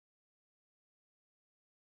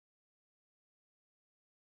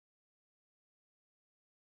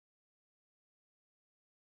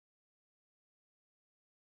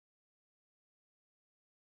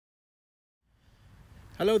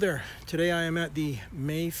Hello there. Today I am at the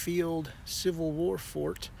Mayfield Civil War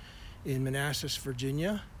Fort in Manassas,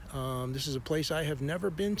 Virginia. This is a place I have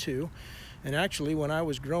never been to, and actually when I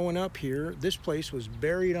was growing up here, this place was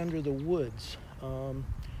buried under the woods.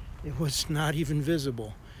 It was not even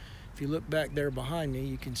visible. If you look back there behind me,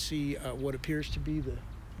 you can see what appears to be the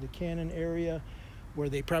cannon area where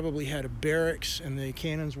they probably had a barracks and the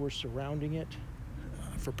cannons were surrounding it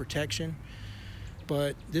for protection.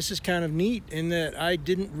 But this is kind of neat in that I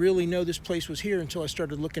didn't really know this place was here until I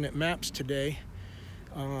started looking at maps today.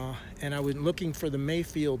 And I was looking for the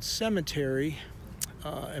Mayfield Cemetery,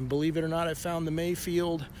 and believe it or not, I found the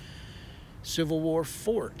Mayfield Civil War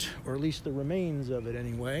Fort, or at least the remains of it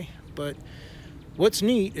anyway. But what's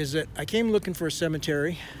neat is that I came looking for a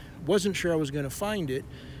cemetery, wasn't sure I was going to find it.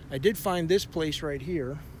 I did find this place right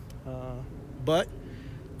here, but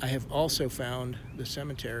I have also found the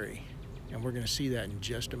cemetery. And we're going to see that in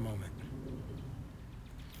just a moment.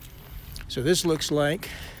 So this looks like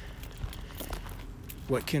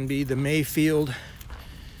what can be the Mayfield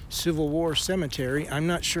Civil War Cemetery. I'm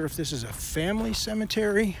not sure if this is a family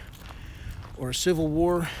cemetery or a Civil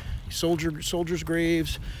War soldiers'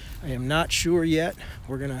 graves. I am not sure yet.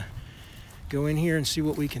 We're going to go in here and see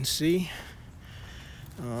what we can see.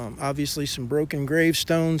 Obviously some broken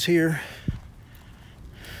gravestones here.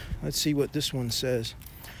 Let's see what this one says.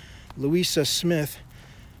 Louisa Smith,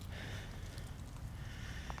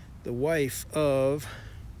 the wife of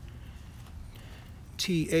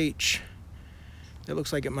T.H., that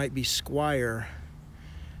looks like it might be Squire,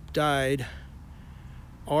 died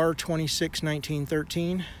R-26,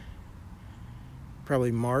 1913,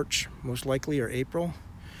 probably March, most likely, or April,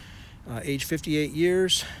 age 58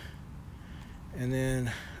 years, and then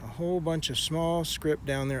a whole bunch of small script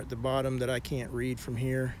down there at the bottom that I can't read from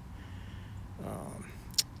here.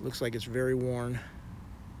 Looks like it's very worn.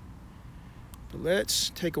 But let's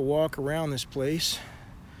take a walk around this place.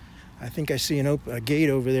 I think I see a gate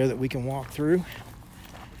over there that we can walk through.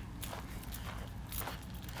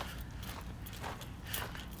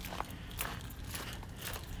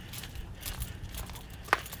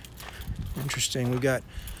 Interesting, we got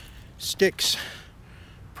sticks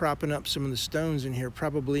propping up some of the stones in here,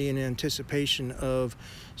 probably in anticipation of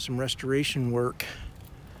some restoration work,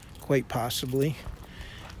 quite possibly.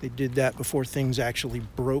 They did that before things actually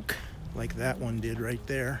broke, like that one did right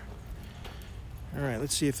there. All right,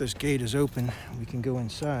 let's see if this gate is open. We can go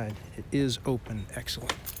inside. It is open.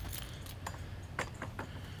 Excellent.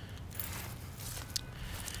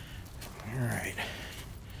 All right.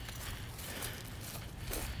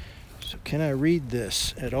 So can I read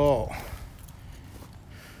this at all?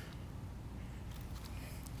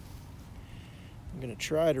 I'm going to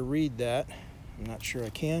try to read that. I'm not sure I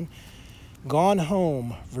can. Gone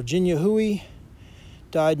home, Virginia Hooe,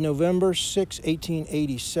 died November 6,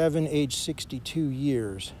 1887, age 62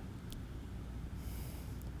 years.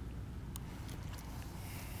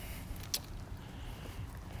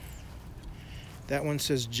 That one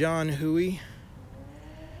says John Hooe,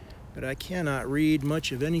 but I cannot read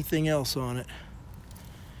much of anything else on it.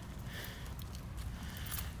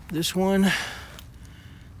 This one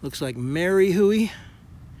looks like Mary Hooe.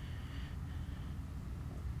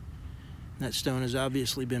 That stone has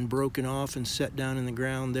obviously been broken off and set down in the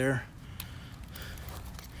ground there.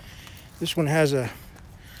 This one has a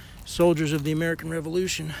Soldiers of the American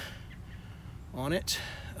Revolution on it,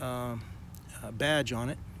 a badge on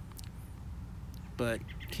it, but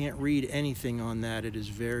can't read anything on that. It is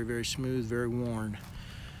very, very smooth, very worn.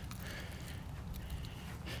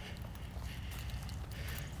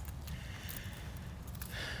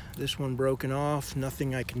 This one broken off,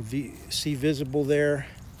 nothing I can see visible there.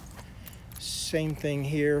 Same thing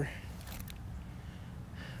here.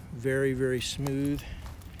 Very, very smooth,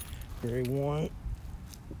 very worn.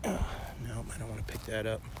 No, I don't want to pick that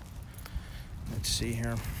up. Let's see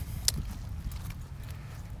here.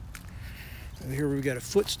 Over here we've got a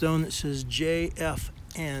footstone that says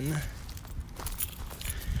JFN.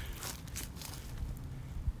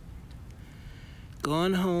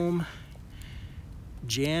 Gone home,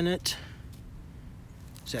 Janet.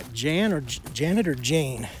 Is that Jan or Janet or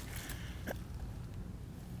Jane?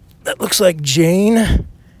 That looks like Jane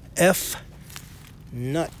F.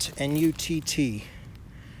 Nutt, N-U-T-T,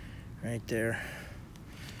 right there.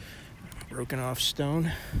 Broken off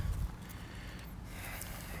stone.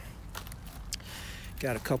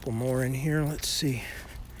 Got a couple more in here. Let's see.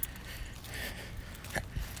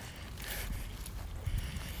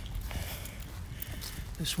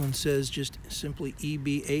 This one says just simply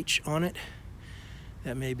EBH on it.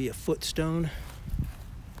 That may be a footstone.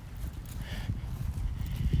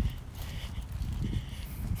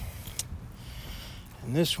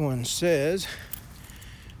 And this one says,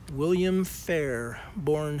 William Fair,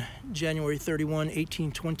 born January 31,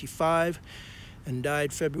 1825, and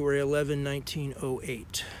died February 11,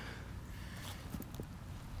 1908.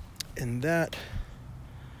 And that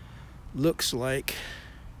looks like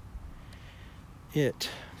it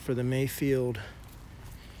for the Mayfield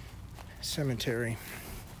Cemetery.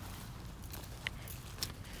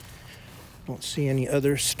 Don't see any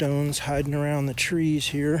other stones hiding around the trees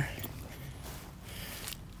here.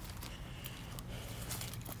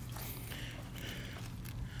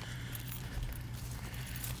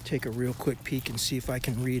 Take a real quick peek and see if I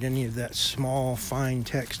can read any of that small, fine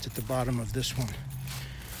text at the bottom of this one.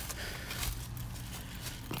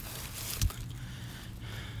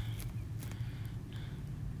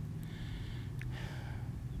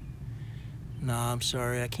 Nah, I'm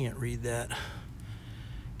sorry, I can't read that.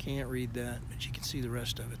 Can't read that, but you can see the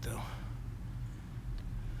rest of it though.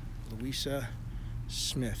 Louisa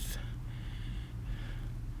Smith.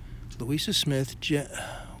 Louisa Smith,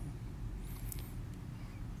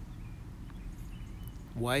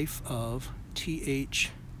 wife of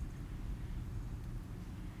T.H.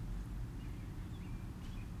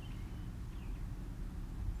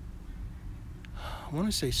 I want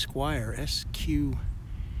to say Squire, S-Q-U-I-E-R,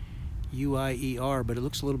 but it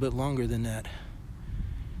looks a little bit longer than that.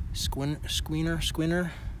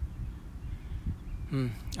 Squinner?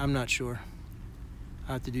 I'm not sure.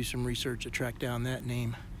 I have to do some research to track down that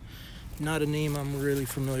name. Not a name I'm really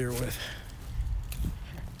familiar with.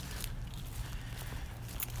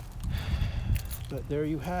 But there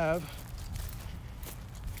you have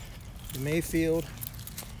the Mayfield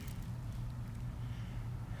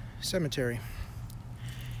Cemetery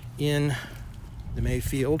in the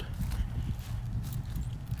Mayfield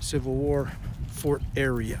Civil War Fort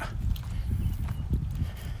area.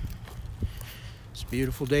 It's a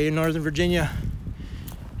beautiful day in Northern Virginia.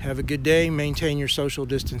 Have a good day. Maintain your social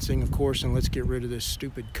distancing, of course, and let's get rid of this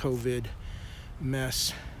stupid COVID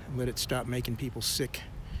mess and let it stop making people sick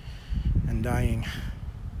and dying.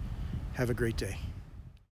 Have a great day.